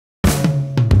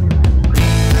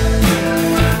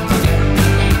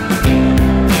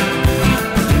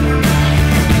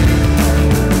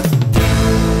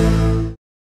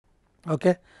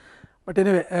Okay. But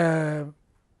anyway,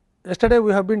 yesterday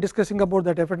we have been discussing about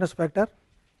that effectiveness factor,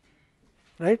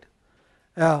 right?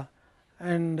 Yeah,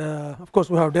 and of course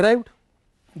we have derived,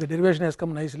 the derivation has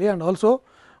come nicely, and also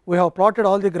we have plotted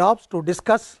all the graphs to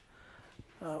discuss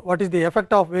what is the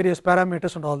effect of various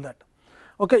parameters and all that.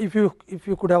 Okay, if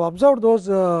you could have observed those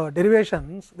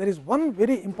derivations, there is one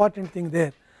very important thing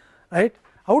there, right?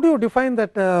 How do you define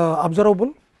that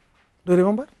observable? Do you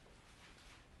remember?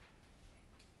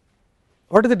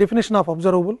 What is the definition of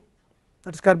observable?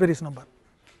 That is Carberry's number.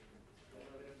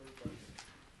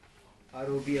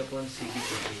 ROB upon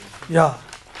CB. Yeah.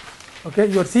 Okay,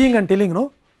 you are seeing and telling,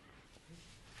 no?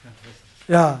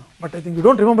 Yeah, but I think you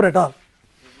don't remember at all.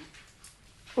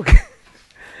 Okay.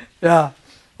 Yeah.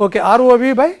 Okay,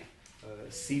 ROB by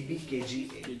CB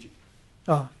kg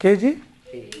kg.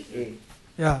 A.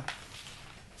 Yeah.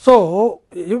 So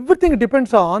everything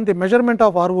depends on the measurement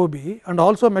of ROB and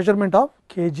also measurement of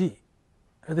kg,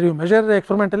 whether you measure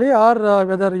experimentally or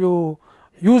whether you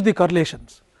use the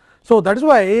correlations. So that is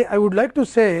why I would like to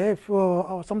say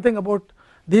something about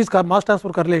these mass transfer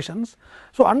correlations.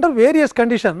 So under various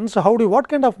conditions, what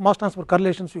kind of mass transfer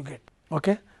correlations you get?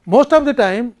 Okay. Most of the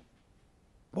time,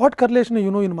 what correlation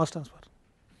you know in mass transfer?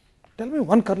 Tell me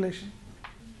one correlation.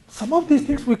 Some of these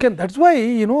things we can. That is why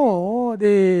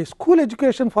the school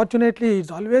education fortunately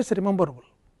is always rememberable,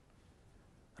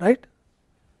 right?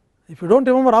 If you don't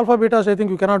remember alpha betas, I think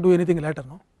you cannot do anything later,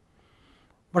 no.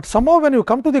 But somehow when you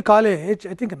come to the college,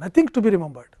 I think nothing to be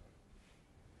remembered.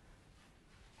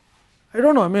 I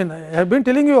don't know. I mean, I have been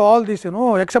telling you all this,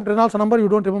 except Reynolds number, you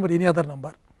don't remember any other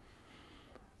number.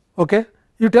 Okay,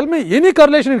 you tell me any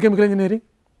correlation in chemical engineering.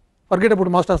 Forget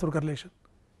about mass transfer correlation.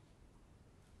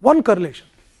 One correlation,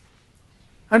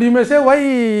 and you may say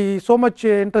why so much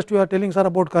interest you are telling sir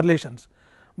about correlations,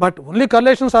 but only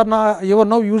correlations are now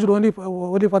used only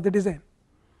for the design.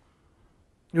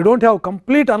 You don't have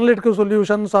complete analytical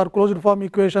solutions or closed form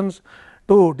equations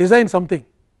to design something,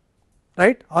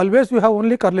 right? Always you have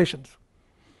only correlations.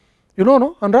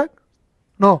 No, Anurag?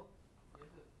 No.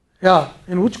 Yeah.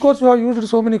 In which course you have used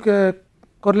so many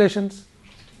correlations?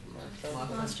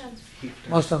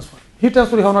 Mass transfer. Heat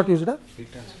transfer you have not used, huh?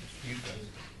 Heat transfer.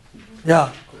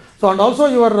 Yeah. So and also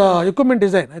your equipment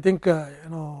design. I think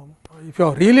if you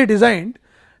have really designed,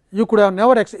 you could have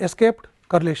never escaped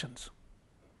correlations.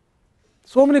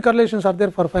 So many correlations are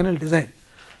there for final design.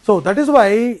 So that is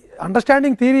why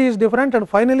understanding theory is different, and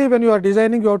finally when you are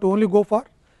designing, you have to only go for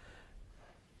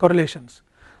correlations.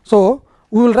 So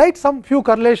we will write some few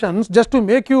correlations just to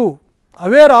make you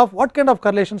aware of what kind of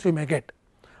correlations you may get.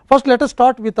 First, let us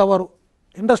start with our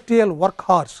industrial work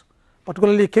horse,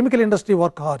 particularly chemical industry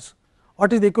work horse.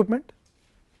 What is the equipment?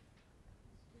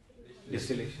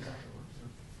 Distillation.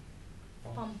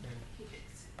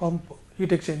 Pump, heat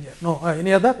exchanger. No,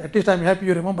 any other? At least I am happy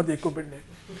you remember the equipment name.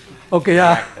 Okay,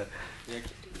 yeah.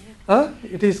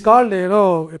 It is called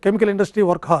chemical industry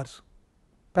work horse,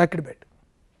 packed bed.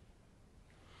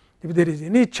 If there is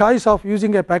any choice of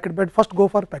using a packed bed, first go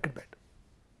for packed bed.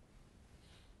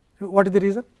 What is the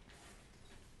reason?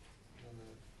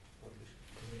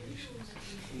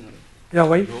 Yeah,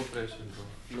 why? Low pressure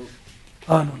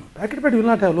draw. No. Packed bed will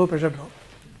not have low pressure draw.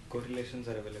 Correlations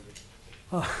are available.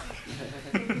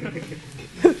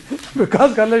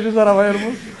 Because correlations are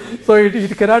available, so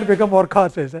it cannot become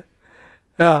workhorse.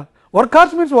 Yeah,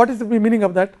 workhorse means what is the meaning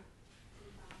of that?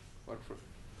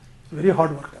 Very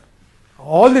hard worker.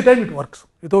 All the time it works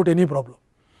without any problem.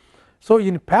 So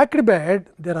in packed bed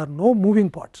there are no moving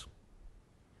parts.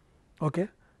 Okay,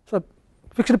 so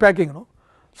fixed packing.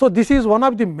 So this is one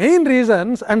of the main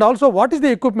reasons, and also what is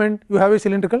the equipment? You have a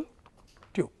cylindrical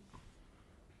tube,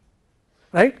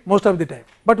 right, most of the time,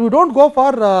 but we don't go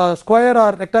for square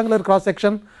or rectangular cross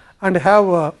section and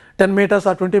have 10 meters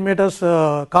or 20 meters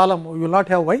column. We will not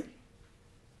have. Why?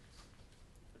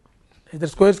 Either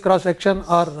square cross section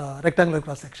or rectangular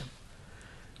cross section.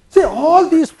 See, all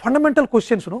these fundamental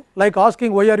questions, like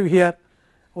asking why are you here,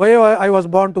 why I was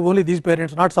born to only these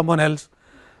parents, not someone else.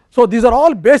 So these are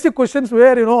all basic questions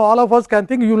where all of us can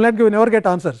think you will never get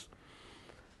answers.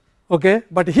 Okay,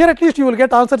 but here at least you will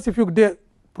get answers if you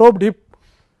probe deep,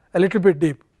 a little bit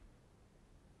deep.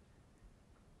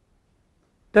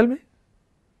 Tell me.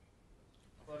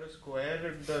 For a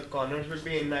square, the corners will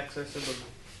be inaccessible.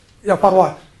 Yeah, for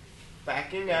what?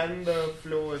 Packing and the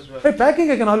flow as well. Hey,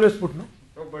 packing I can always put, no?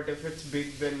 No, but if it's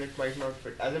big, then it might not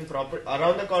fit. As in proper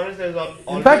around the corners, there is all.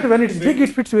 In fact, when it is big, it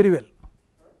fits very well.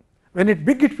 When it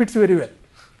big, it fits very well,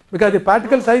 because the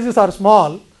particle sizes are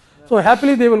small. So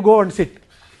happily they will go and sit.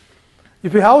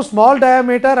 If you have small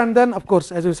diameter and then of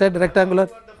course as you said rectangular.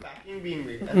 For the packing being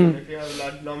weak. I mean, if you have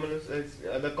large normals,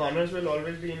 the corners will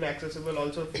always be inaccessible.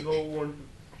 Also, flow won't.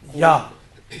 Yeah,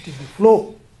 it is the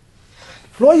flow.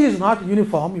 Flow is not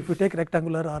uniform if you take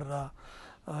rectangular or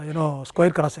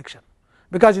square cross section,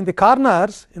 because in the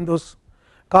corners, in those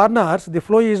corners, the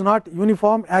flow is not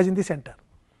uniform as in the center.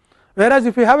 Whereas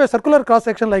if you have a circular cross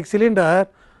section like cylinder,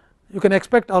 you can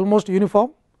expect almost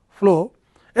uniform flow,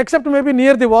 except maybe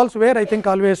near the walls, where I think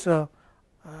always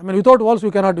without walls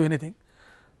you cannot do anything.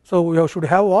 So, you should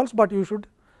have walls, but you should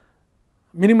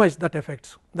minimize that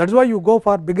effects. That is why you go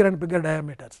for bigger and bigger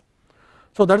diameters.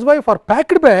 So, that is why for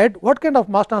packed bed, what kind of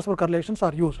mass transfer correlations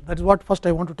are used? That is what first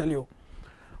I want to tell you.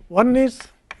 One is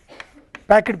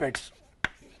packed beds.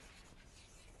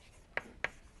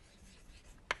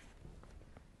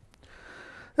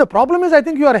 The problem is, I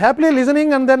think you are happily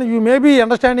listening and then you may be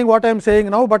understanding what I am saying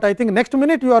now, but I think next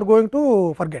minute you are going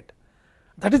to forget.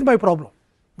 That is my problem.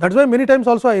 That is why many times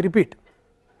also I repeat.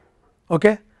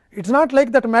 Okay? It is not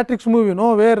like that matrix movie,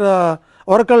 where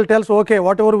Oracle tells, okay,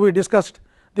 whatever we discussed,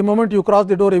 the moment you cross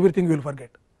the door, everything you will forget.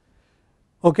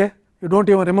 Okay? You do not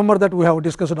even remember that we have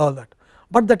discussed all that.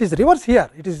 But that is reverse here.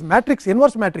 It is matrix,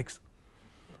 inverse matrix.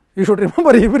 You should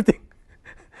remember everything.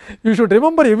 You should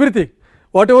remember everything.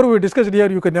 Whatever we discussed here,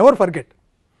 you can never forget.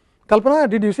 Kalpana,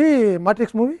 did you see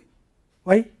matrix movie?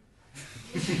 Why?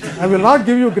 I will not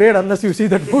give you grade unless you see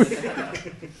that movie.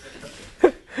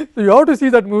 So, you have to see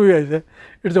that movie, I say.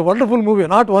 It is a wonderful movie,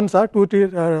 not once, two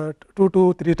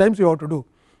to three times you have to do.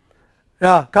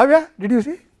 Yeah, Kavya, did you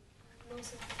see? No,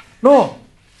 sir. No.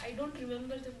 I don't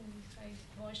remember the movie. I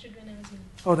watched it when I was young.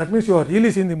 Oh, that means you have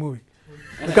really seen the movie.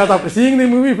 Because after seeing the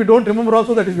movie, if you do not remember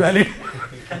also, that is valid.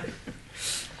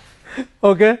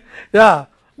 Okay, yeah,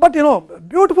 but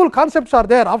beautiful concepts are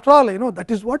there. After all,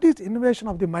 that is what is innovation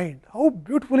of the mind. How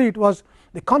beautifully it was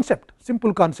the concept,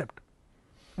 simple concept,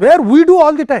 where we do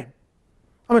all the time.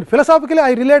 I mean, philosophically,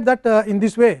 I relate that in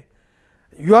this way.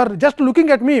 You are just looking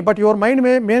at me, but your mind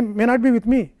may not be with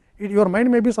me. Your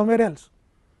mind may be somewhere else.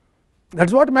 That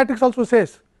is what matrix also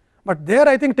says. But there,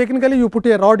 I think technically you put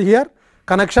a rod here,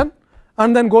 connection,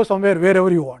 and then go somewhere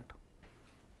wherever you want.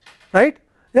 Right?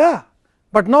 Yeah.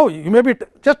 But now you may be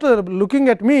just looking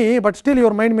at me, but still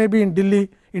your mind may be in Delhi,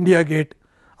 India Gate,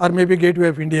 or maybe Gateway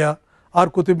of India, or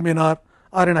Qutub Minar,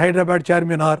 or in Hyderabad Char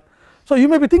Minar. So, you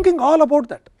may be thinking all about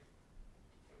that,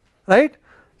 right.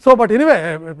 So, but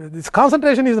anyway, this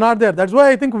concentration is not there. That is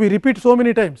why I think we repeat so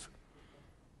many times.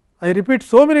 I repeat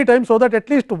so many times, so that at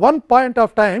least one point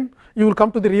of time you will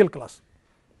come to the real class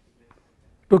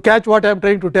to catch what I am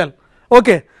trying to tell.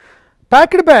 Okay.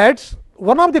 Packed beds.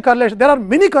 One of the correlations, there are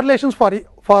many correlations for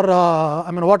what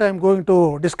I am going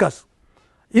to discuss.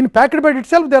 In packed bed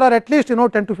itself, there are at least 10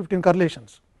 to 15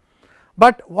 correlations.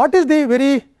 But what is the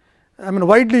very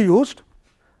widely used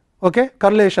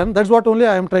correlation? That is what only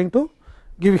I am trying to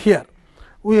give here.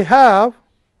 We have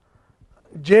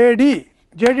JD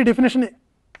definition.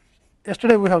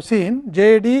 Yesterday we have seen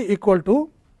JD equal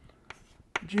to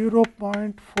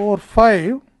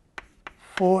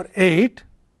 0.4548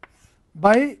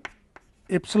 by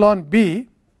epsilon b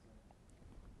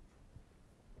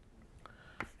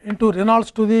into Reynolds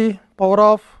to the power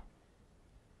of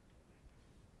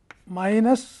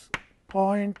minus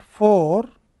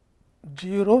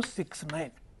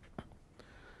 0.4069.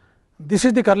 This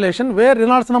is the correlation where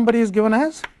Reynolds number is given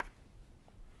as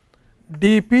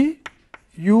dp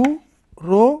u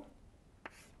rho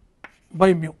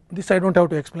by mu. This I do not have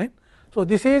to explain. So,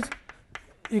 this is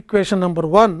equation number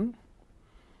 1.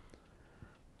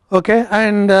 Okay,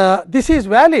 and this is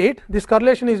valid, this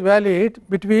correlation is valid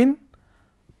between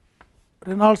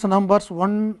Reynolds numbers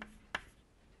 1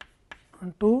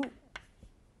 and 2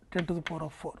 10 to the power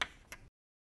of 4.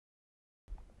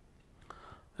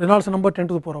 Reynolds number 10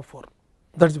 to the power of 4.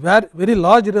 That is very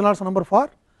large Reynolds number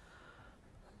for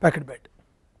packed bed.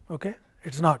 Okay,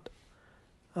 it is not.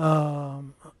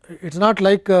 It is not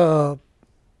like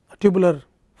tubular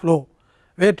flow,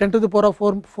 where 10 to the power of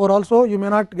 4 also you may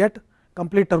not get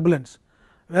complete turbulence,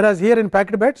 whereas here in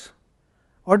packed beds,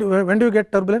 when do you get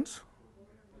turbulence?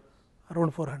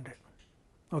 Around 400.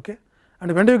 Okay.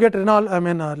 And when do you get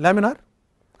laminar?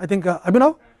 I think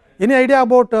Abhinav, any idea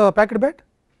about packed bed?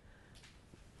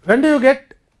 When do you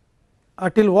get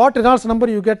till what Reynolds number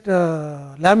you get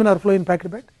laminar flow in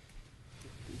packed bed?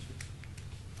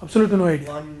 Absolutely no idea.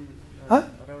 Around 1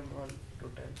 to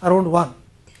 10. Around 1.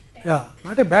 Yeah,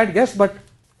 not a bad guess, but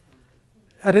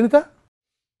Renita?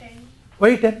 10.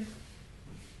 Why 10?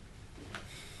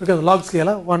 Because log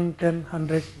scale, 1, 10,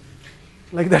 100,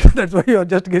 like that. That is why you are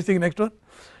just guessing next one.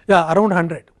 Yeah, around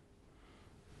 100.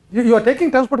 You are taking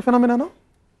transport phenomena now?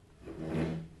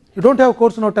 You do not have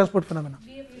course now transport phenomena.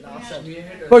 We have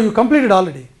Oh, you completed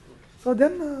already. So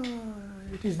then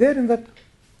it is there in that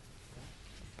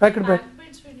packet bed. Packed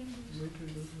beds we didn't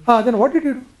do. Then what did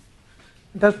you do?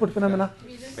 Transport phenomena.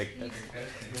 We just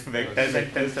Vectors and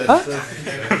tensors. Huh?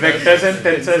 Vectors and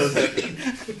tensors.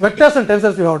 Vectors and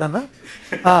tensors you have done.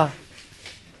 Huh?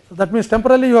 So that means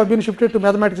temporarily you have been shifted to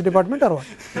mathematics department or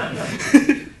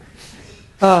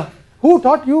what? Who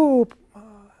taught you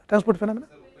transport phenomena?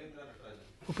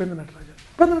 Upendra Natarajan.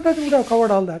 Upendra Natarajan would have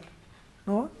covered all that.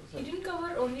 No? He didn't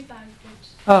cover only packed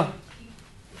beds.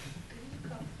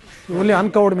 You only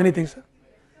uncovered many things.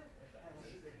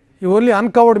 You only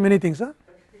uncovered many things.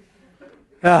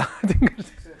 Yeah, I think.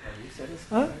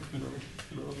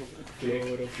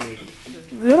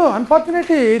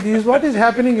 Unfortunately, this is what is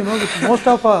happening. With most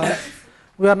of us,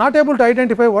 we are not able to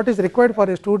identify what is required for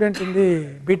a student in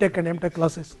the BTech and MTech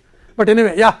classes. But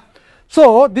anyway, yeah.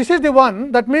 So this is the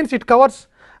one that means it covers,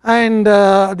 and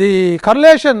the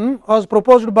correlation was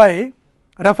proposed by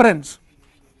reference.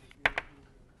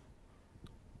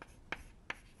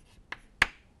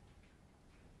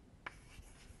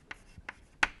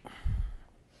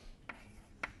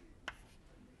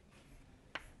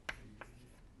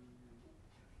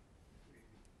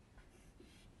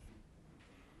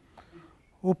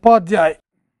 Upadhyay.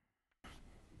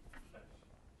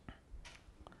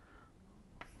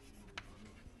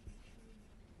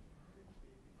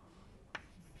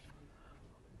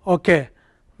 Okay,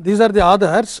 these are the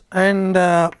others, and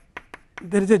there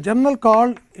is a journal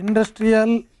called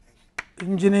Industrial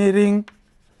Engineering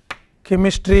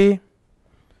Chemistry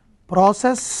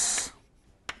Process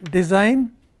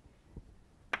Design.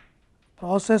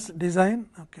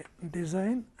 Okay,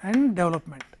 design and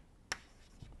development.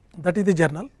 That is the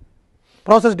journal,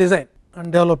 process design and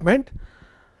development,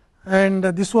 and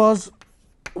this was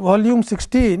volume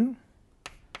 16,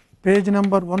 page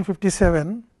number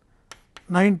 157,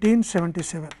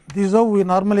 1977. This is how we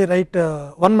normally write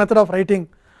one method of writing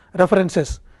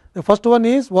references. The first one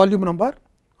is volume number.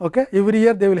 Okay, every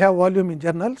year they will have volume in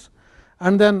journals,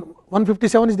 and then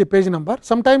 157 is the page number.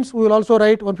 Sometimes we will also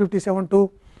write 157 to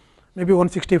maybe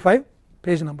 165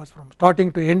 page numbers from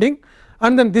starting to ending,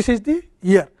 and then this is the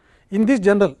year in this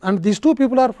journal, and these two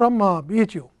people are from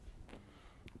BHU,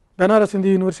 Banaras Hindu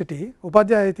University.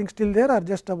 Upadhyay I think still there or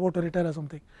just about to retire or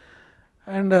something,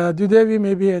 and Dudevi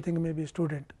maybe I think maybe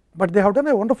student, but they have done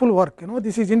a wonderful work.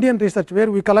 This is Indian research where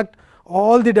we collect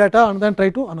all the data and then try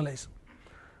to analyze.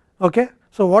 Okay,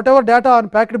 so whatever data on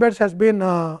packed beds has been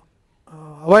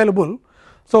available,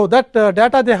 so that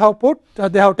data they have put,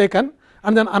 they have taken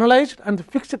and then analyzed and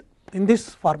fixed in this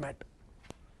format.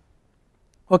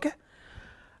 Okay.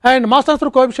 And mass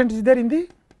transfer coefficient is there in the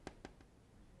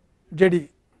JD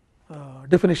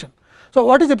definition. So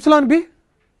what is epsilon b?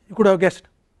 You could have guessed.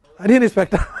 Arrhenius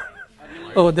spectra.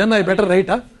 Oh, then I better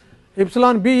write.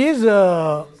 Epsilon b is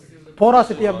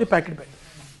porosity of the packed bed.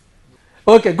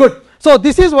 Okay, good. So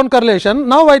this is one correlation.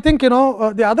 Now I think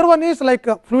the other one is like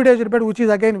fluidized bed, which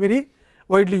is again very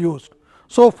widely used.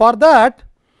 So for that,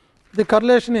 the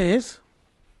correlation is,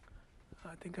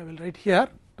 I think I will write here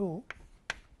too.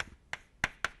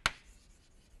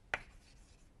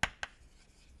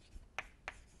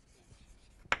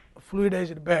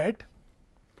 Fluidized bed.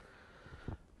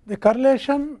 The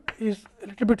correlation is a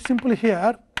little bit simple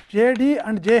here, JD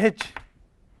and JH.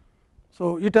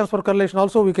 So E transfer correlation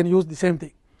also we can use the same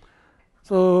thing.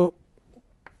 So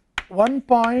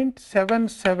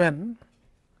 1.77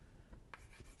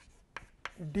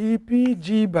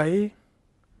 dPg by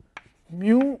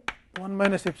mu 1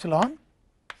 minus epsilon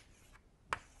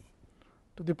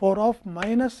to the power of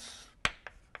minus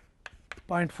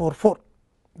 0.44.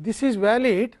 This is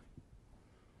valid.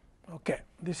 Okay,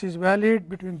 this is valid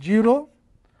between 0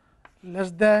 less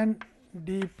than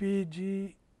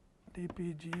dPg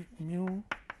mu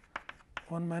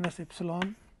 1 minus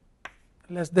epsilon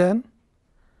less than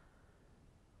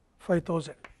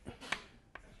 5000.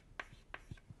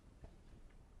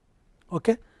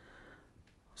 Okay.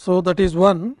 So that is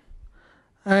one,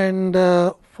 and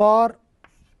for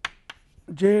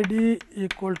JD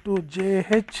equal to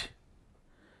JH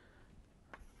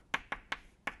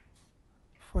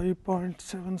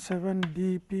 5.77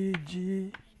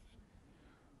 dPg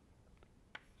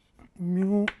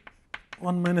mu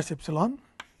 1 minus epsilon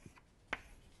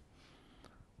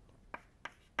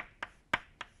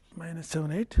minus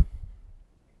 78.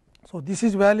 So this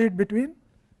is valid between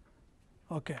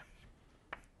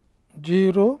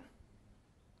 0,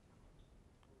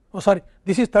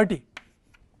 this is 30,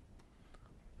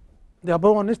 the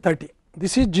above one is 30,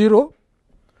 this is 0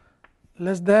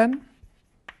 less than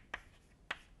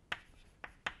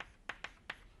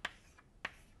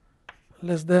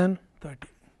less than 30.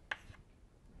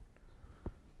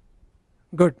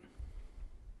 Good.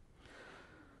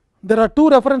 There are two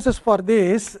references for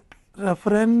this.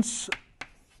 Reference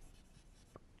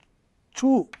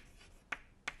Chu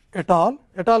et al.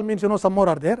 Et al means some more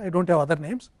are there. I don't have other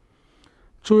names.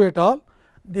 Chu et al.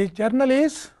 The journal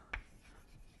is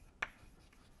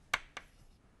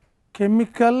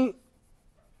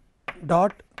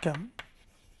chemical.chem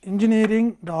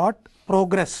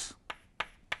engineering.progress.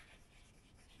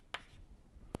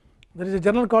 There is a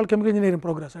journal called Chemical Engineering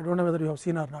Progress. I don't know whether you have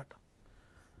seen or not.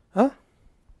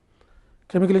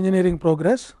 Chemical Engineering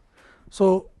Progress.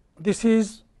 So, this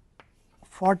is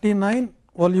 49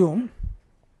 volume.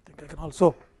 I think I can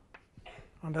also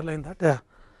underline that. Yeah,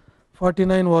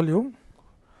 49 volume,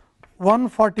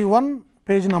 141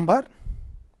 page number,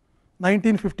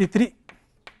 1953.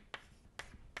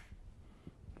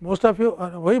 Most of you,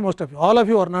 why most of you? All of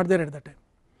you are not there at that time.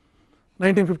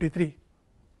 1953.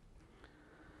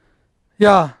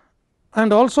 Yeah,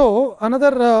 and also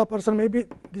another person, maybe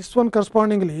this one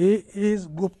correspondingly is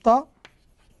Gupta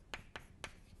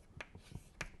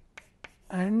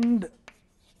and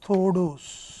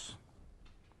Thodos.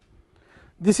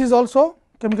 This is also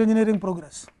Chemical Engineering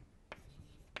Progress.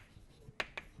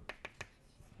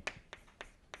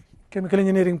 Chemical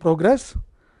Engineering Progress,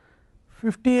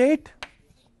 58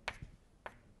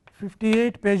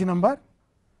 page number,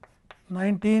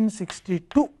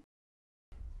 1962.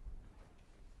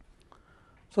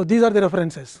 So, these are the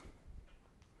references.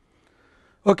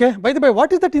 Okay. By the way,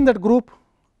 what is that in that group?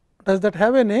 Does that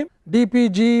have a name?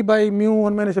 dPg by mu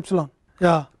 1 minus epsilon.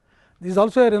 Yeah, this is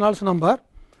also a Reynolds number,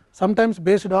 sometimes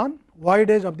based on void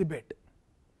age of the bed.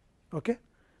 Okay,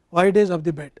 void age of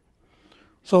the bed.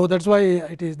 So, that is why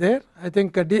it is there. I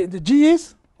think the G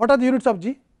is, what are the units of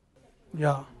G?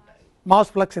 Yeah, mass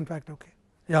flux in fact. Okay.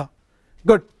 Yeah,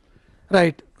 good.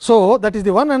 Right. So, that is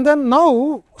the one, and then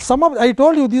now some of, I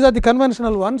told you these are the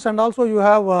conventional ones, and also you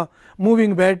have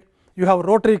moving bed, you have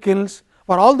rotary kilns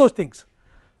for all those things.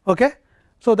 Okay.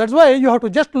 So, that is why you have to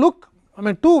just look, I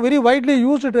mean two very widely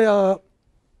used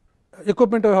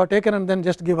equipment we have taken and then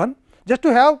just given, just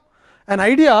to have an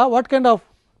idea what kind of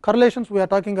correlations we are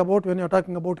talking about when you are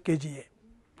talking about KGA.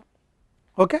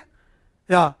 Okay.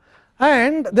 Yeah.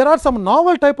 And there are some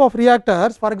novel type of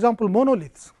reactors, for example,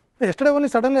 monoliths. Yesterday only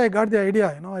suddenly I got the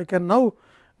idea, I can now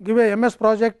give a MS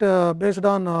project based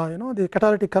on the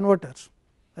catalytic converters.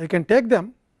 I can take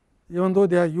them even though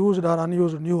they are used or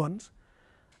unused new ones.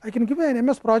 I can give an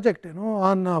MS project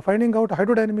on finding out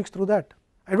hydrodynamics through that.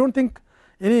 I do not think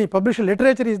any published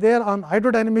literature is there on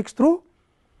hydrodynamics through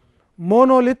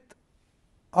monolith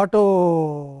what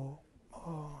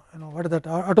is that,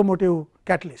 automotive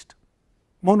catalyst,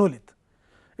 monolith.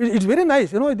 It is very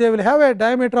nice, they will have a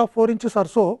diameter of 4 inches or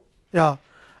so. Yeah,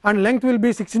 and length will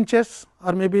be 6 inches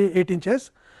or maybe 8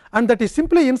 inches, and that is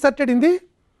simply inserted in the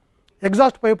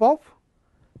exhaust pipe of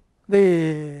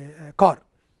the car.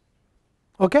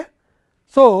 Okay.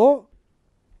 So,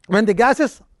 when the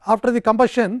gases after the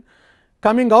combustion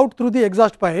coming out through the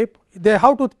exhaust pipe, they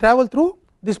have to travel through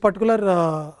this particular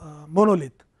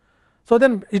monolith. So,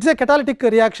 then it is a catalytic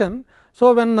reaction.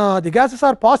 So, when the gases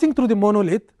are passing through the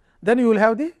monolith, then you will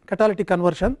have the catalytic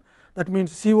conversion, that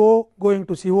means CO going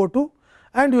to CO2,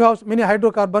 and you have many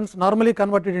hydrocarbons normally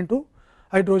converted into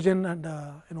hydrogen and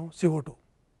CO2.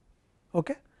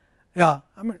 Okay. Yeah,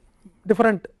 I mean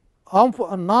different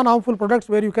harmful non harmful products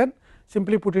where you can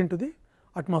simply put into the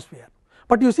atmosphere.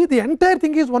 But you see the entire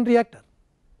thing is one reactor,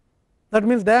 that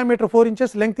means diameter 4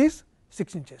 inches, length is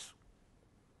 6 inches.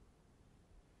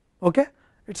 Okay.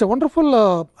 It is a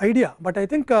wonderful idea, but I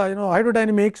think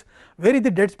hydrodynamics, where is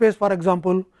the dead space, for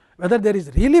example, whether there is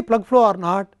really plug flow or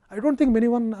not, I do not think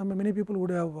many people would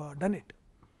have done it.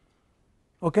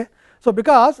 Okay. So,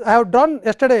 because I have drawn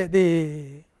yesterday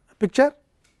the picture,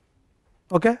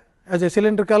 okay, as a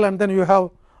cylindrical, and then you have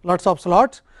lots of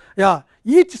slots. Yeah,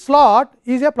 each slot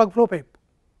is a plug flow pipe.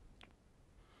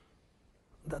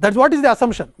 That is what is the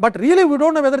assumption, but really we do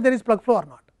not know whether there is plug flow or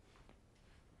not.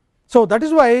 So, that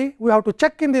is why we have to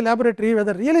check in the laboratory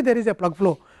whether really there is a plug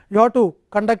flow. You have to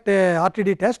conduct a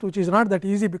RTD test, which is not that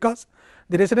easy, because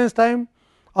the residence time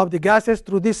of the gases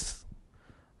through this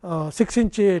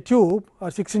 6-inch tube or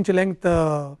 6-inch length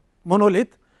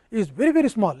monolith is very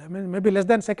small, I mean maybe less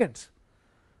than seconds.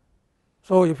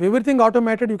 So, if everything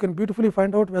automated, you can beautifully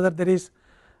find out whether there is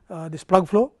this plug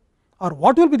flow or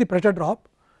what will be the pressure drop.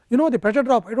 The pressure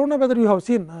drop, I do not know whether you have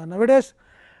seen nowadays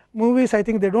movies, I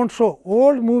think they do not show.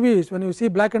 Old movies, when you see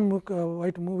black and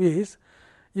white movies,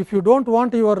 if you do not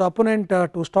want your opponent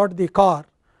to start the car,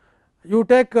 you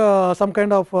take some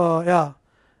kind of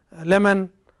lemon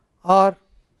or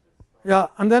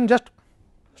and then just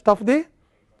stuff the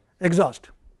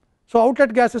exhaust. So,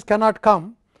 outlet gases cannot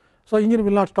come. So, engine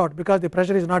will not start because the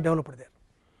pressure is not developed there.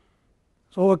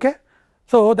 So, okay.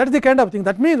 So, that is the kind of thing.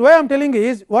 That means, why I am telling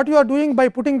is what you are doing by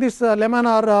putting this lemon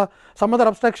or some other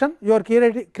obstruction, you are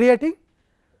creating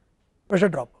pressure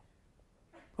drop,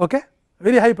 okay,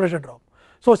 very high pressure drop.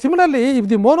 So, similarly, if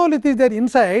the monolith is there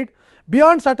inside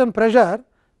beyond certain pressure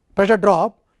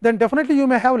drop, then definitely you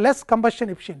may have less combustion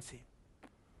efficiency.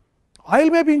 Oil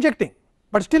may be injecting,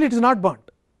 but still it is not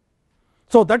burnt.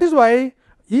 So, that is why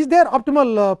is there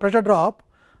optimal pressure drop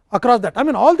across that. I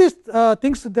mean, all these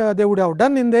things they would have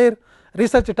done in their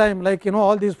research time, like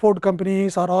all these Ford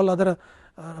companies or all other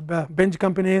bench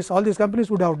companies, all these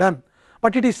companies would have done,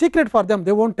 but it is secret for them,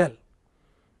 they will not tell.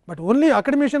 But only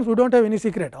academicians, we do not have any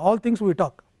secret, all things we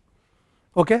talk.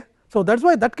 Okay. So, that is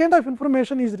why that kind of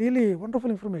information is really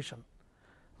wonderful information.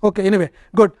 Okay, anyway,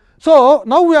 good. So,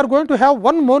 now we are going to have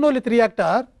one monolith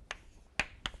reactor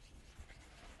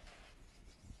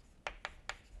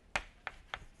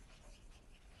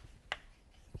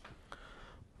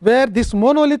where this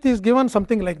monolith is given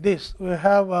something like this. We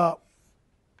have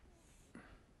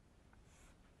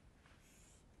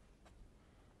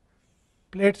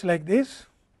plates like this.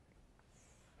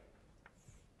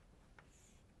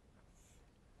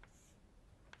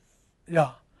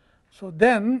 Yeah. So,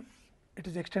 then it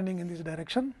is extending in this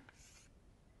direction.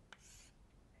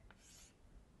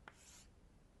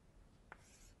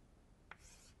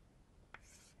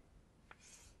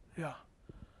 Yeah.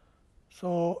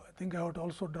 So, I think I would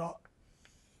also draw.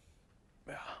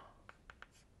 Yeah.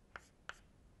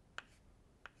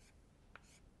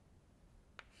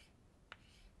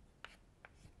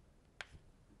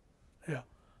 Yeah.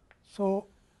 So,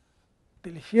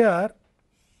 till here,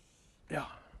 yeah,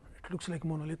 it looks like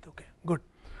monolith. Okay, good.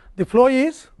 The flow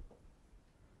is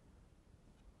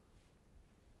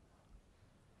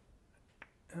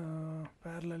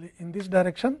parallelly in this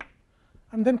direction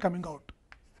and then coming out.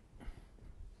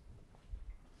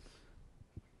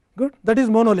 Good. That is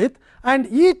monolith, and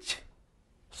each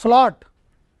slot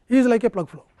is like a plug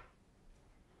flow,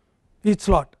 each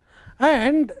slot,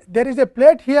 and there is a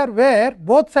plate here where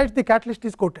both sides the catalyst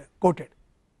is coated,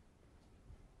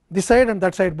 this side and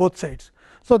that side, both sides.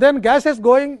 So, then gases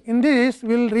going in this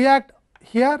will react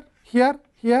here, here,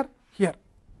 here, here.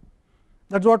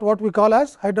 That is what we call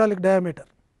as hydraulic diameter,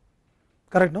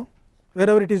 correct, no,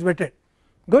 wherever it is wetted.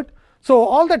 Good. So,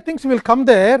 all that things will come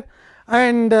there,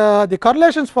 and the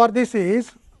correlations for this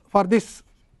is, for this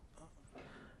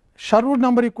Sherwood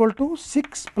number equal to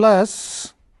 6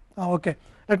 plus, okay.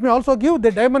 Let me also give the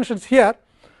dimensions here.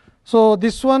 So,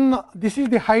 this one, this is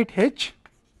the height h,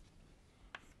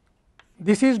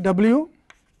 this is w,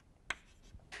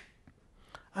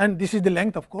 and this is the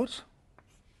length, of course.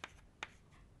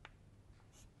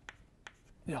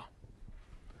 Yeah,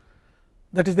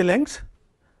 that is the length.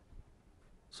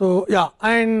 So, yeah,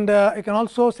 and I can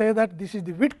also say that this is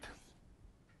the width,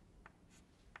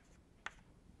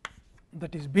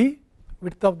 that is b,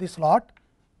 width of the slot.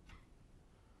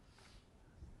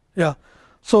 Yeah.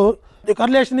 So, the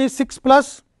correlation is 6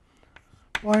 plus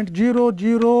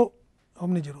 0.00, how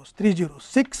many zeros?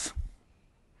 306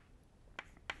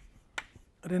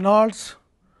 Reynolds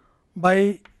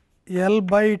by L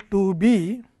by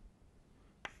 2b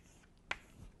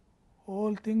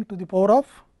whole thing to the power of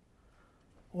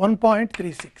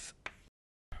 1.36,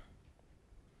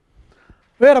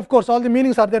 where of course, all the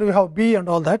meanings are there, we have b and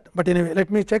all that, but anyway,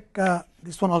 let me check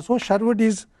this one also. Sherwood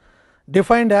is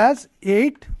defined as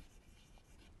 8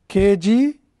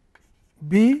 kg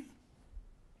b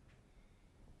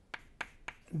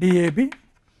DAB,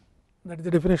 that is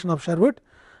the definition of Sherwood,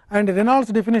 and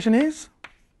Reynolds definition is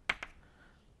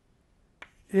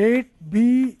 8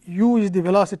 bu is the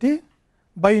velocity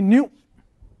by nu.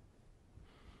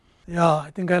 Yeah, I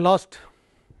think I lost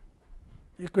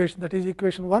equation, that is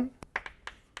equation 1,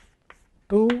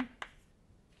 2,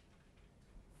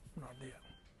 not there,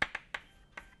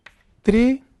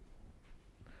 3,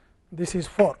 this is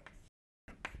 4.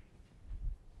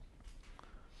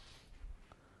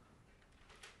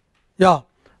 Yeah.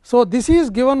 So, this is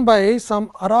given by some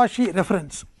Arashi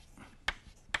reference,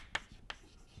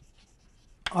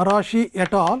 Arashi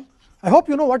et al. I hope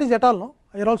you know what is et al. No?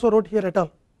 I also wrote here et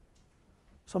al.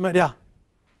 Somewhere, yeah.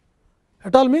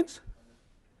 Et al. Means,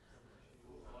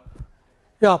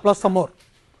 yeah, plus some more.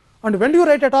 And when do you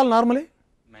write et al. Normally?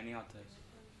 Many authors.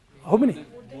 How many?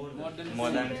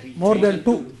 More than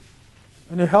 2.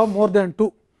 When you have more than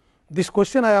 2, this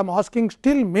question I am asking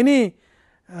still many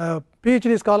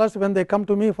PhD scholars when they come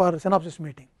to me for synopsis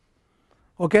meeting.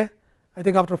 Okay. I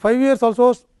think after 5 years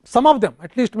also, some of them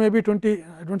at least maybe 20,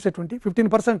 I do not say 20,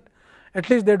 15%, at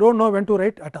least they do not know when to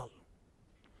write at all.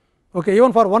 Okay.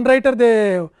 Even for one writer,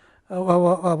 they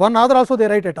one other also they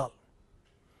write et al.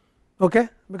 Okay.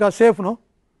 Because safe, no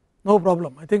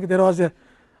problem. I think there was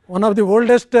one of the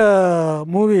oldest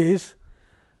movies.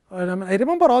 I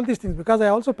remember all these things because I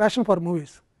also passion for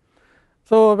movies.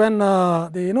 So, when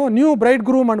the new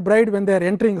bridegroom and bride, when they are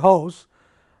entering house,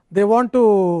 they want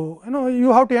to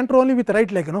you have to enter only with right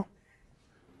leg.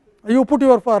 You put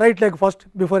your right leg first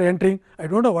before entering. I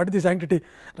do not know what is the sanctity.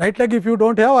 Right leg if you do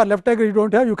not have, or left leg you do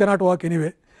not have, you cannot walk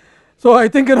anyway. So, I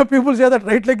think people say that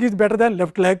right leg is better than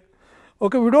left leg.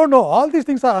 Okay, we do not know, all these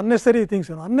things are unnecessary things,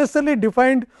 unnecessarily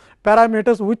defined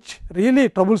parameters which really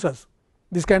troubles us,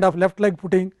 this kind of left leg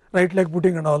putting, right leg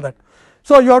putting and all that.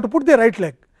 So, you have to put the right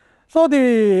leg. So,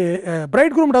 the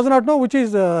bridegroom does not know which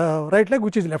is right leg,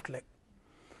 which is left leg.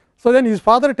 So, then his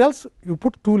father tells you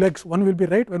put two legs, one will be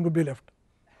right, one will be left.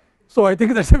 So, I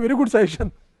think that is a very good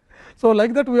suggestion. So,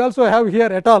 like that we also have here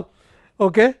et al.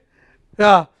 Okay.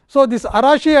 Yeah. So, this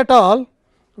Arashi et al,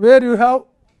 where you have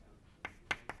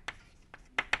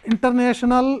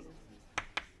International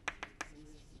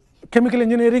Chemical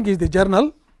Engineering is the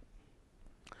journal.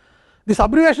 These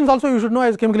abbreviations also you should know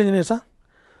as chemical engineers. Huh?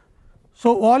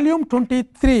 So, volume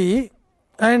 23,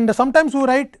 and sometimes we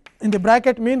write in the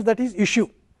bracket means that is issue.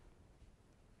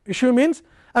 Issue means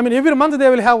every month they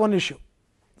will have one issue.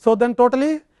 So, then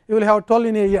totally you will have 12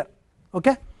 in a year.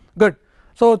 Okay? Good.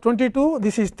 So, 22,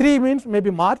 this is 3 means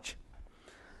maybe March.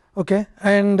 Okay.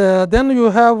 And then you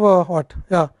have what?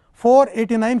 Yeah,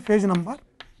 489 page number.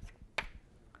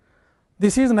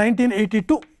 This is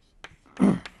 1982.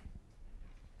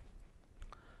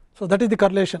 So, that is the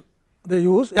correlation they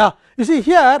use. Yeah, you see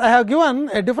here I have given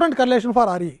a different correlation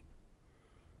for RE.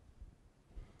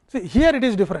 See here it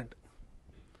is different,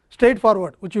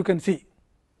 straightforward, which you can see,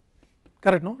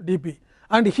 correct, no, dP,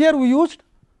 and here we used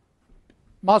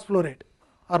mass flow rate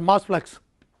or mass flux,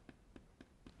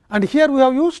 and here we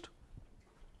have used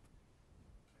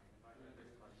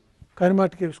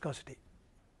kinematic viscosity.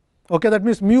 Okay, that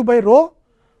means mu by rho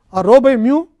or rho by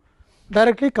mu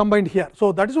directly combined here.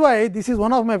 So, that is why this is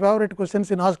one of my favorite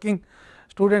questions in asking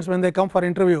students when they come for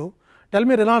interview. Tell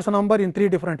me Reynolds number in 3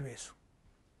 different ways.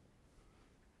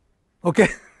 Okay.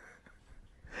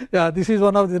 Yeah, this is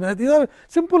one of the, these are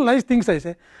simple nice things I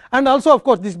say. And also of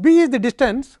course, this B is the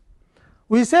distance.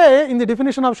 We say in the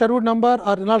definition of Sherwood number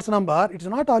or Reynolds number, it is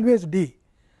not always D,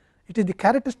 it is the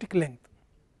characteristic length.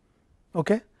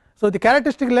 Okay. So, the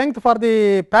characteristic length for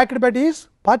the packed bed is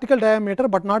particle diameter,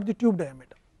 but not the tube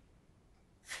diameter.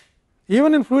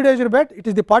 Even in fluidized bed, it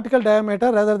is the particle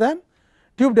diameter rather than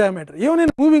tube diameter. Even in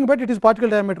moving bed, it is particle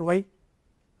diameter. Why?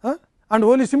 And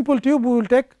only simple tube we will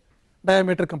take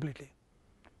diameter completely,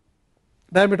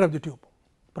 diameter of the tube.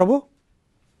 Prabhu,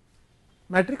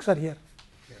 matrix are here,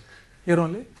 here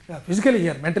only. Yeah, physically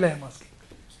here, mentally I am asking.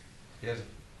 Yes.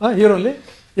 Here only.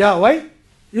 Yeah, why?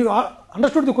 You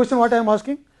understood the question what I am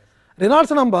asking?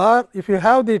 Reynolds number, if you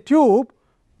have the tube,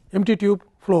 empty tube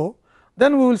flow,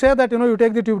 then we will say that you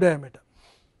take the tube diameter.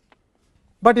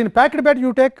 But in packed bed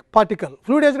you take particle,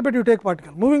 fluidized bed you take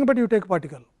particle, moving bed you take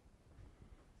particle.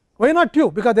 Why not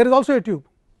tube? Because there is also a tube,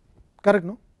 correct,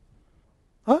 no?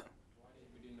 Huh?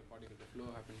 Between the particle, the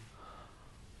flow happening.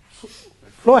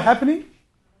 Flow happening,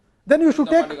 then you should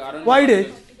take wide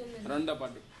edge. Around the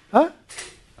particle. Huh?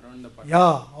 Around the particle.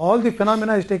 Yeah, all the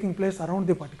phenomena is taking place around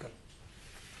the particle.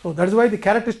 So, that is why the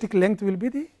characteristic length will be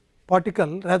the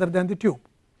particle rather than the tube.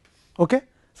 Okay?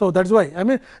 So, that is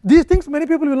why these things many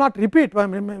people will not repeat,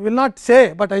 will not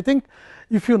say, but I think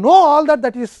if you know all that,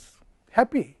 that is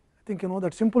happy. I think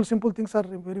that simple things are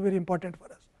very, very important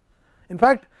for us. In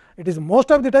fact, it is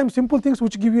most of the time simple things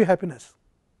which give you happiness.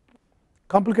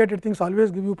 Complicated things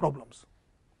always give you problems.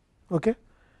 Okay?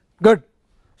 Good.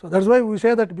 So, that is why we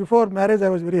say that before marriage I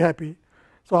was very happy.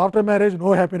 So, after marriage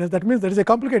no happiness, that means that is a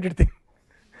complicated thing.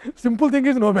 Simple thing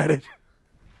is no marriage.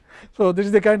 So, this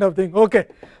is the kind of thing. Okay.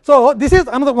 So, this is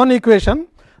another one equation.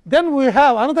 Then we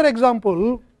have another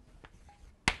example,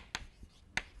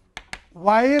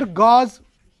 wire gauze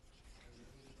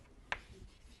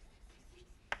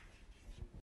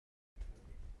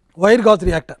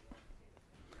reactor.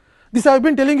 This I have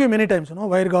been telling you many times,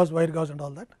 wire gauze and all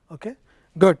that. Okay.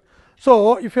 Good.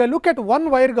 So, if you look at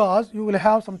one wire gauze, you will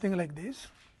have something like this.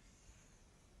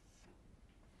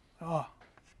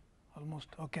 Almost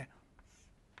okay.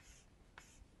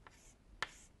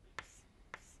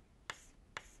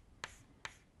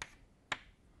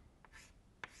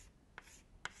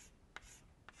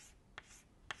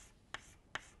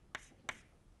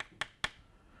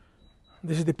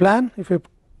 This is the plan. If you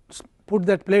put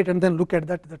that plate and then look at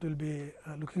that, that will be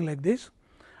looking like this.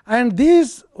 And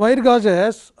these wire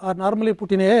gauzes are normally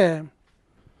put in a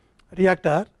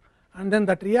reactor, and then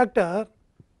that reactor,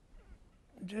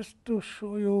 just to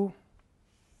show you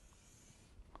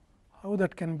how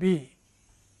that can be.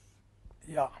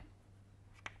 Yeah.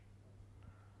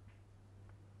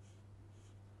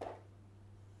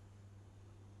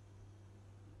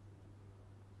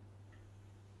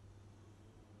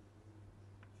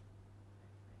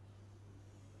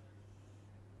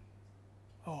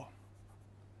 Oh,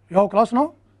 you have class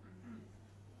now?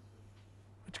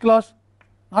 Which class?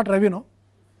 Not Ravi, no?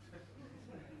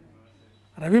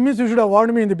 Ravi means you should have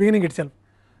warned me in the beginning itself.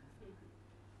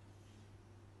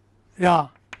 Yeah,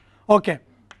 okay.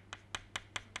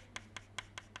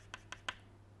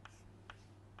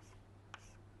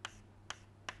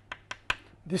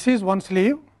 This is one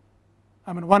sleeve,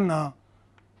 I mean one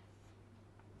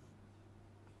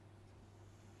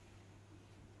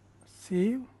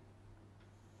sieve,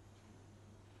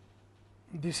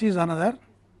 this is another,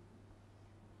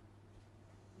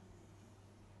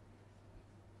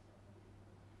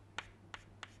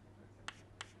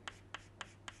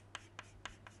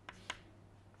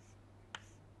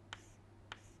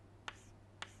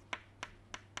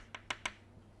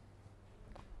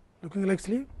 looking like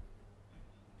sleeve.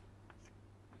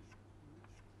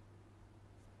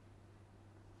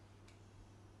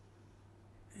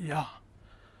 Yeah.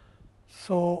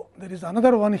 So, there is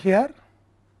another one here.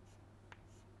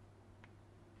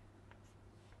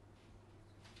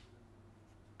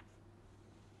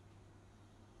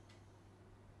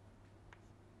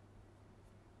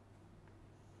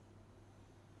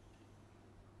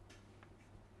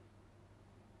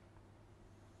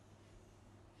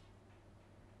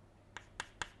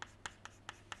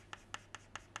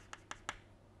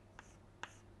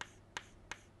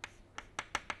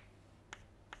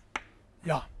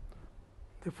 Yeah,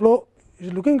 the flow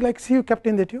is looking like sieve kept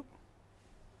in the tube,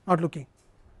 not looking,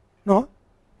 no?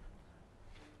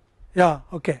 Yeah,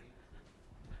 okay.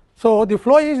 So, the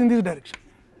flow is in this direction.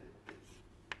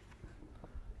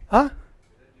 Huh?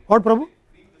 What, Prabhu?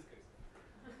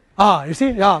 Ah, you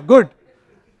see, yeah, good.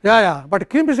 Yeah, but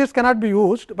cream biscuits cannot be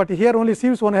used, but here only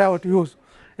sieves one have to use.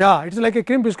 Yeah, it is like a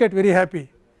cream biscuit, very happy.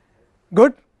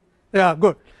 Good? Yeah,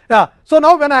 good. Yeah. So,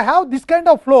 now when I have this kind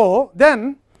of flow,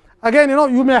 then again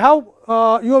you may have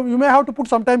you may have to put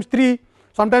sometimes 3,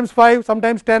 sometimes 5,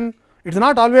 sometimes 10. It is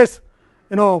not always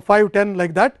 5, 10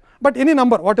 like that, but any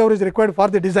number whatever is required for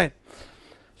the design.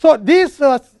 So, these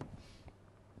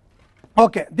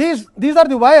okay, these are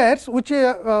the wires which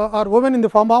are woven in the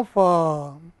form of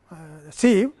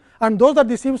sieve, and those are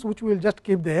the sieves which we will just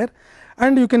keep there.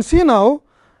 And you can see now,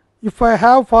 if I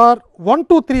have for 1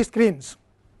 to 3 screens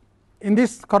in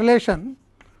this correlation,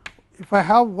 if I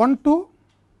have 1 to,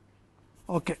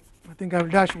 okay, I think I will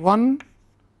dash 1,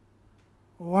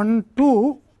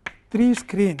 2, 3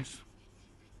 screens,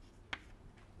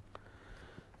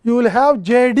 you will have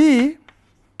J d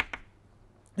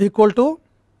equal to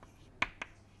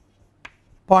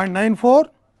 0.94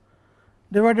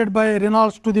 divided by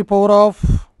Reynolds to the power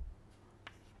of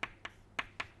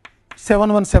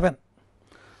 717.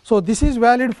 So, this is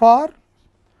valid for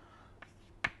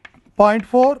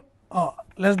 0.4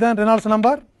 less than Reynolds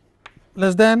number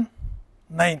less than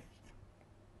 9.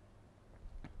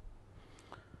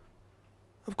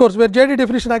 Of course, where J d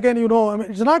definition again I mean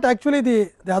it is not actually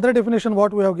the other definition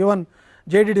what we have given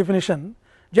J d definition.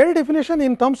 J d definition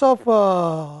in terms of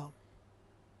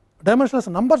dimensionless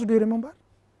numbers, do you remember?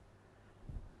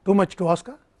 Too much to ask?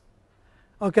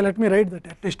 Okay, let me write that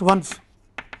at least once.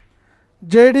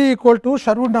 J d equal to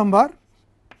Sherwood number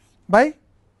by,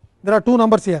 there are 2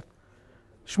 numbers here,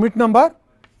 Schmidt number,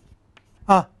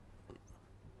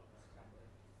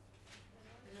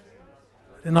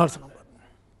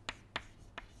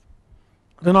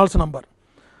 Reynolds number.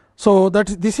 So,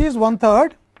 this is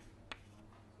 1/3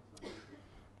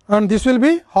 and this will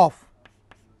be half.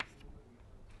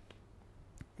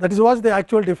 That is was the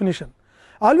actual definition.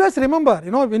 Always remember,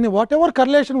 in whatever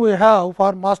correlation we have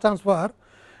for mass transfer,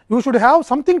 you should have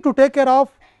something to take care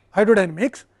of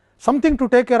hydrodynamics, something to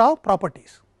take care of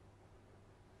properties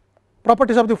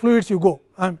of the fluids you go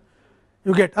and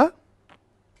you get. What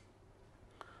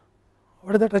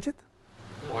is that, Rachit?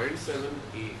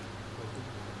 0.7A.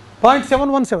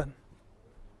 0.717.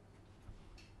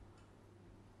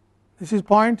 This is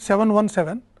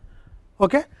 0.717.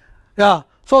 Okay. Yeah.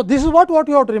 So, this is what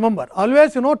you have to remember.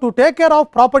 Always to take care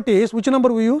of properties, which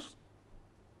number we use?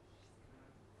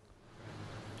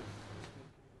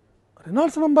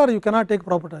 Reynolds number you cannot take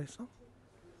properties.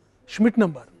 Schmidt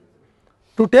number.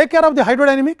 To take care of the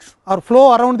hydrodynamics or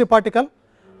flow around the particle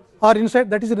or inside,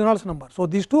 that is Reynolds number. So,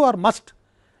 these 2 are must,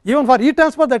 even for heat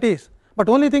transfer that is, but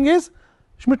only thing is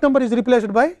Schmidt number is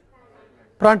replaced by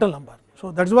Prandtl number.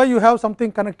 So, that is why you have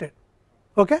something connected.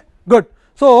 Okay? Good.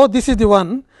 So, this is the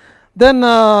one. Then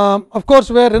of course,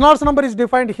 where Reynolds number is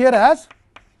defined here as,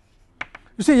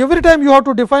 you see every time you have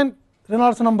to define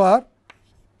Reynolds number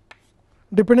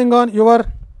depending on your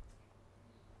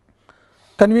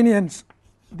convenience.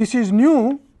 This is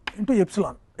nu into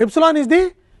epsilon. Epsilon is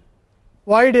the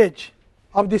void edge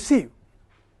of the sieve.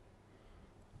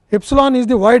 Epsilon is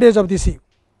the void edge of the sieve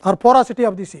or porosity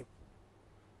of the sieve.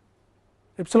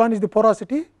 Epsilon is the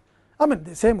porosity, I mean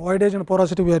the same void edge and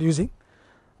porosity we are using.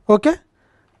 Okay.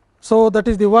 So, that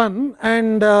is the one.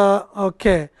 And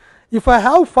okay. If I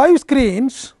have 5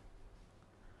 screens,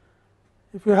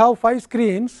 if you have 5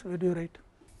 screens, where do you write?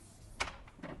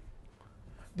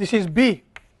 This is B,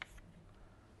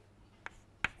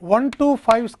 1 to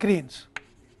 5 screens.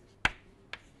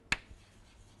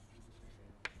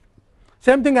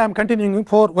 Same thing I am continuing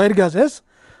for wire gases.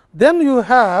 Then you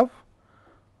have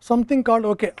something called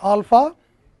alpha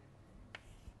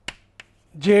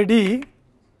JD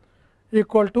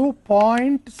equal to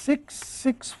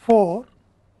 0.664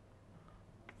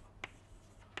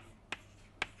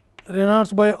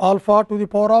 Reynolds by alpha to the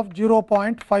power of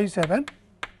 0.57,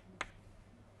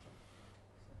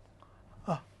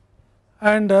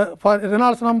 and for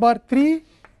Reynolds number 3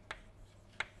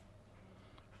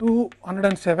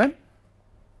 207,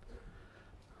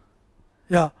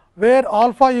 where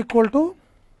alpha equal to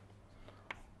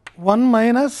 1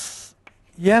 minus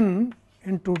n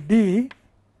into d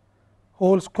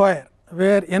whole square,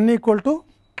 where n equal to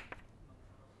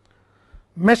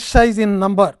mesh size in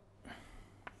number,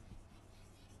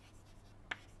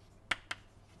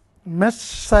 mesh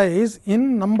size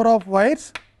in number of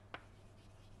wires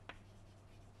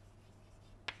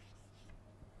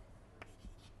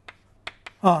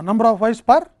number of wires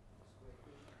per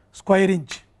square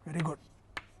inch, very good,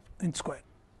 inch square,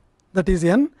 that is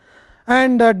n,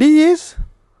 and d is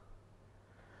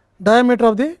diameter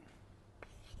of the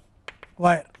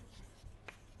wire.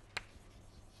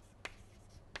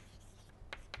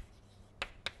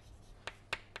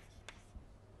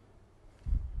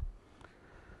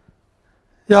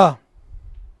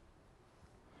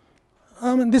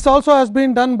 This also has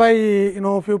been done by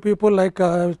few people, like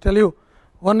I will tell you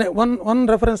one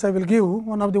reference I will give.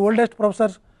 One of the oldest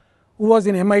professors who was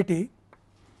in MIT,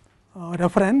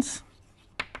 reference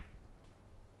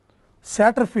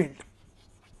Satterfield.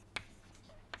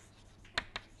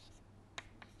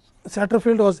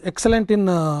 Satterfield was excellent in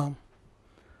mass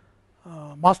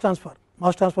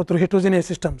transfer through heterogeneous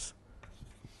systems,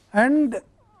 and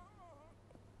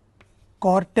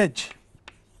Cortege.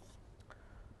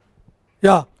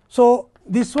 So,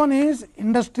 this one is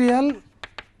industrial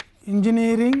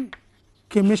engineering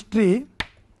chemistry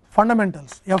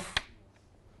fundamentals, F,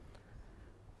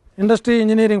 industry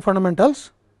engineering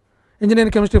fundamentals,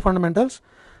 engineering chemistry fundamentals.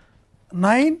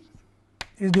 9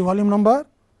 is the volume number,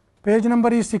 page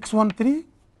number is 613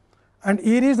 and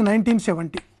year is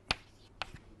 1970.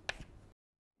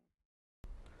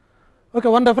 Okay,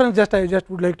 one reference I just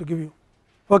would like to give you.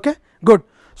 Okay, good.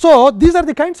 So, these are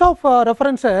the kinds of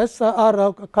references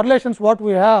or correlations what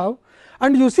we have,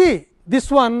 and you see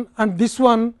this one and this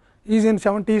one is in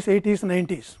 70s, 80s,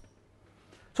 90s.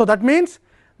 So, that means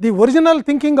the original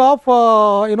thinking of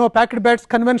packed beds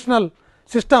conventional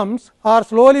systems are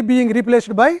slowly being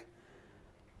replaced by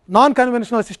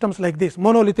non-conventional systems like this,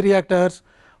 monolith reactors,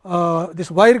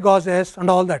 this wire gauzes and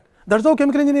all that. That is how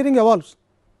chemical engineering evolves.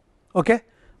 Okay.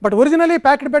 But originally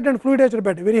packed bed and fluidized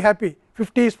bed, very happy,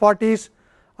 50s, 40s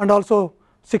and also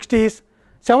 60s,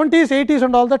 70s, 80s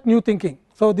and all that new thinking.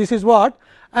 So, this is what,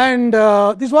 and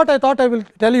this is what I thought I will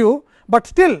tell you, but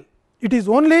still it is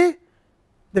only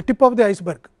the tip of the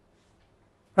iceberg,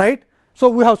 right. So,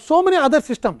 we have so many other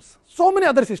systems,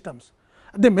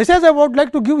 The message I would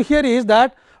like to give here is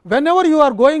that whenever you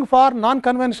are going for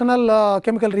non-conventional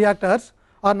chemical reactors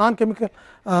or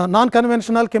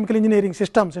non-conventional chemical engineering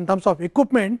systems in terms of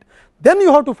equipment, then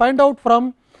you have to find out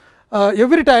from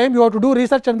every time you have to do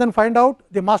research and then find out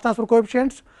the mass transfer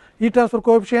coefficients, heat transfer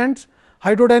coefficients,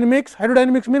 hydrodynamics.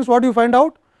 Hydrodynamics means what you find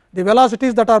out? The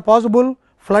velocities that are possible,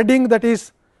 flooding, that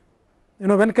is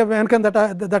when can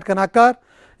that can occur.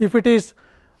 If it is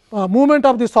movement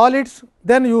of the solids,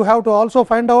 then you have to also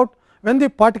find out when the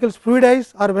particles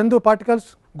fluidize or when the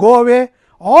particles go away.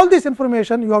 All this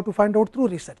information you have to find out through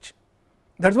research.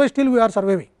 That is why still we are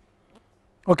surviving.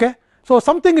 Okay. So,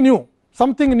 something new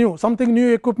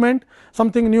equipment,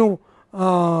 something new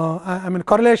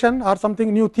correlation or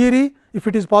something new theory if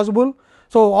it is possible.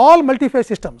 So, all multi-phase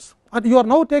systems, and you are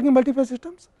now taking multi-phase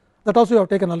systems, that also you have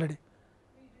taken already.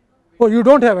 Oh, you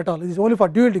do not have at all, it is only for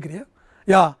dual degree.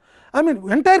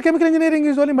 Entire chemical engineering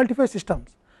is only multi-phase systems,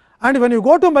 and when you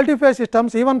go to multi-phase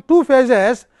systems, even 2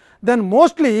 phases, then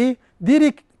mostly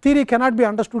theory cannot be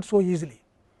understood so easily.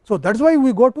 So, that is why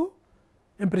we go to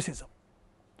empiricism.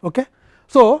 Okay.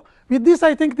 So, with this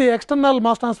I think the external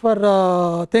mass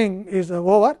transfer thing is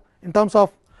over in terms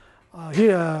of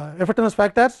effectiveness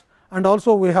factors, and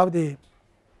also we have the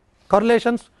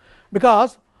correlations,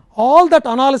 because all that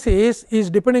analysis is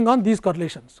depending on these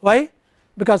correlations. Why?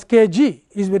 Because Kg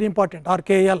is very important, or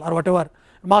Kl or whatever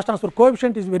mass transfer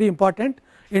coefficient is very important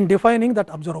in defining that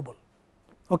observable.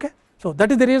 Okay. So,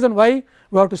 that is the reason why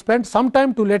we have to spend some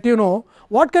time to let you know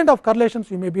what kind of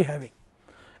correlations you may be having.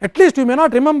 At least you may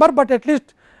not remember, but at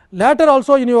least later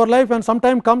also in your life when some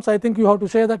time comes, I think you have to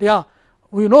say that yeah,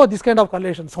 we know this kind of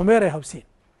correlation somewhere I have seen.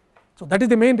 So, that is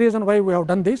the main reason why we have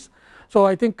done this. So,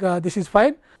 I think this is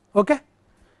fine. Okay.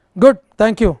 Good,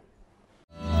 thank you.